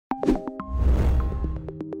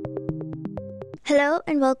Hello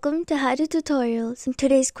and welcome to How to Tutorials. In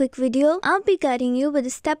today's quick video, I'll be guiding you with a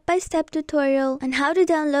step-by-step tutorial on how to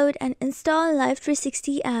download and install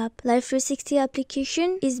Life360 app. Life360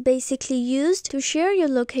 application is basically used to share your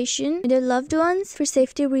location with your loved ones for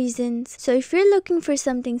safety reasons. So if you're looking for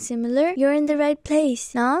something similar, you're in the right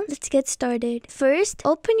place. Now, let's get started. First,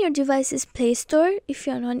 open your device's Play Store if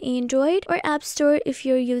you're on Android or App Store if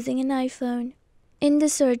you're using an iPhone. In the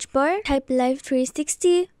search bar, type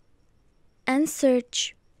Life360 and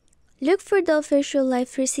search. Look for the official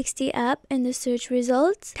Life360 app in the search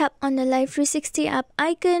results. Tap on the Life360 app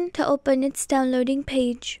icon to open its downloading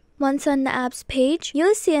page. Once on the app's page,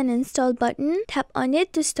 you'll see an install button. Tap on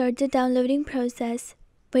it to start the downloading process.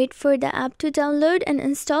 Wait for the app to download and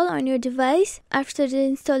install on your device. After the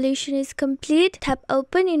installation is complete, tap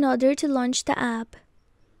open in order to launch the app.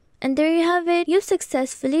 And there you have it. You've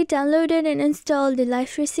successfully downloaded and installed the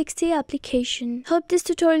Life360 application. Hope this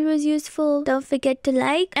tutorial was useful. Don't forget to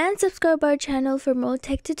like and subscribe our channel for more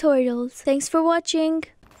tech tutorials. Thanks for watching.